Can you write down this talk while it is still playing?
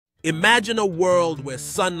Imagine a world where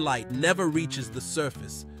sunlight never reaches the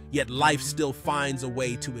surface, yet life still finds a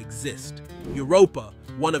way to exist. Europa,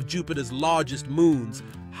 one of Jupiter's largest moons,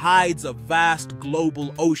 hides a vast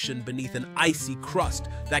global ocean beneath an icy crust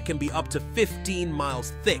that can be up to 15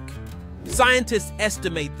 miles thick. Scientists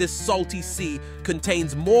estimate this salty sea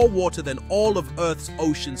contains more water than all of Earth's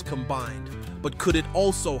oceans combined. But could it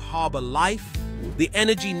also harbor life? The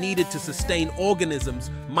energy needed to sustain organisms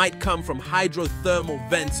might come from hydrothermal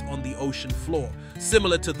vents on the ocean floor,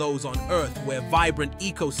 similar to those on Earth where vibrant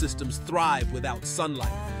ecosystems thrive without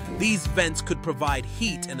sunlight. These vents could provide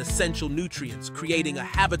heat and essential nutrients, creating a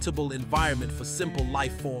habitable environment for simple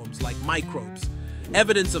life forms like microbes.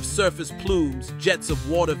 Evidence of surface plumes, jets of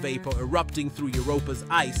water vapor erupting through Europa's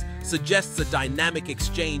ice, suggests a dynamic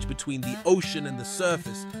exchange between the ocean and the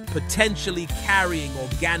surface, potentially carrying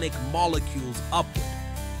organic molecules upward.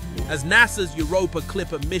 As NASA's Europa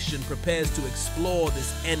Clipper mission prepares to explore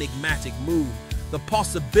this enigmatic moon, the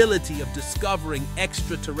possibility of discovering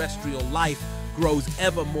extraterrestrial life grows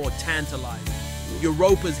ever more tantalizing.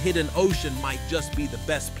 Europa's hidden ocean might just be the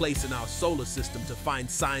best place in our solar system to find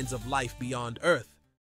signs of life beyond Earth.